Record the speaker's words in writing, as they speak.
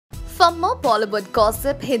For more Bollywood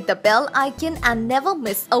gossip, hit the bell icon and never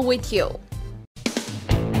miss a video.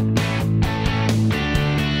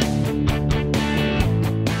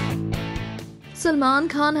 Salman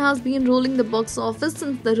Khan has been ruling the box office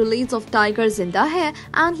since the release of Tiger Zinda Hai,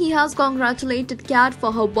 and he has congratulated Kat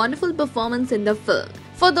for her wonderful performance in the film.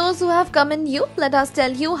 For those who have come in new, let us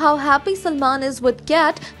tell you how happy Salman is with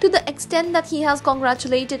Kat, to the extent that he has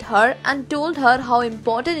congratulated her and told her how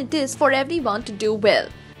important it is for everyone to do well.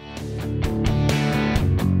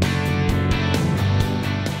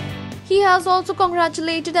 He has also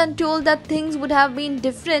congratulated and told that things would have been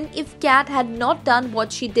different if Kat had not done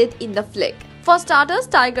what she did in the flick. For starters,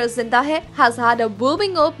 Tiger Zinda Hai has had a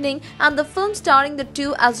booming opening, and the film starring the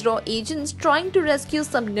two as raw agents trying to rescue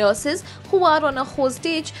some nurses who are on a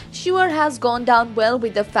hostage sure has gone down well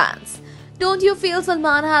with the fans. Don't you feel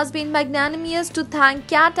Salman has been magnanimous to thank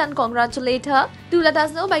Kat and congratulate her? Do let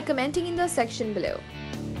us know by commenting in the section below.